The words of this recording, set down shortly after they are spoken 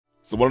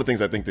So one of the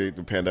things I think the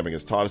pandemic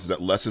has taught us is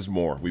that less is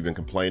more. We've been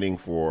complaining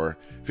for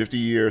 50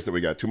 years that we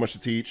got too much to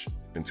teach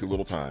in too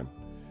little time,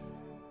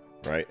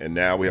 right? And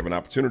now we have an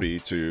opportunity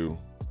to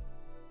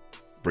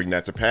bring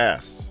that to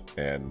pass.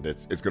 And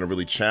it's going to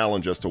really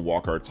challenge us to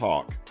walk our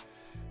talk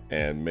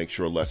and make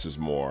sure less is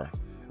more.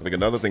 I think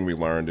another thing we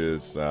learned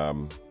is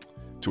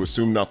to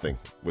assume nothing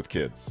with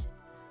kids.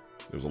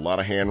 There was a lot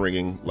of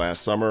hand-wringing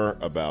last summer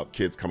about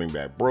kids coming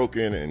back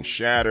broken and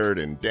shattered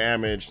and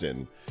damaged.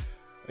 And,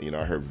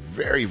 I heard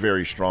very,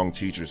 very strong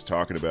teachers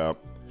talking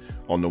about,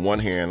 on the one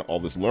hand, all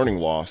this learning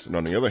loss, and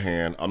on the other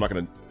hand, I'm not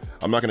going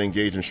to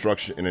engage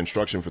in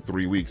instruction for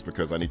 3 weeks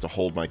because I need to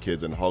hold my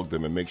kids and hug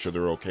them and make sure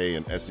they're okay,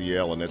 and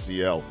SEL and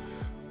SEL.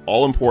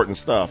 All important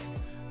stuff,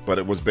 but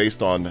it was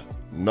based on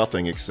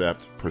nothing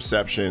except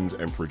perceptions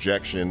and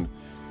projection,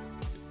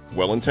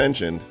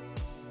 well-intentioned,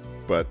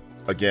 but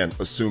again,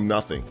 assume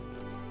nothing.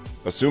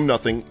 Assume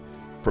nothing,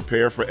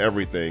 prepare for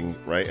everything,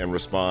 right, and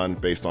respond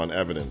based on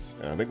evidence.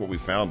 And I think what we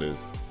found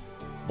is,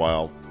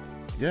 while,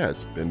 yeah,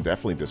 it's been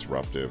definitely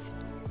disruptive,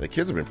 the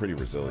kids have been pretty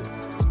resilient.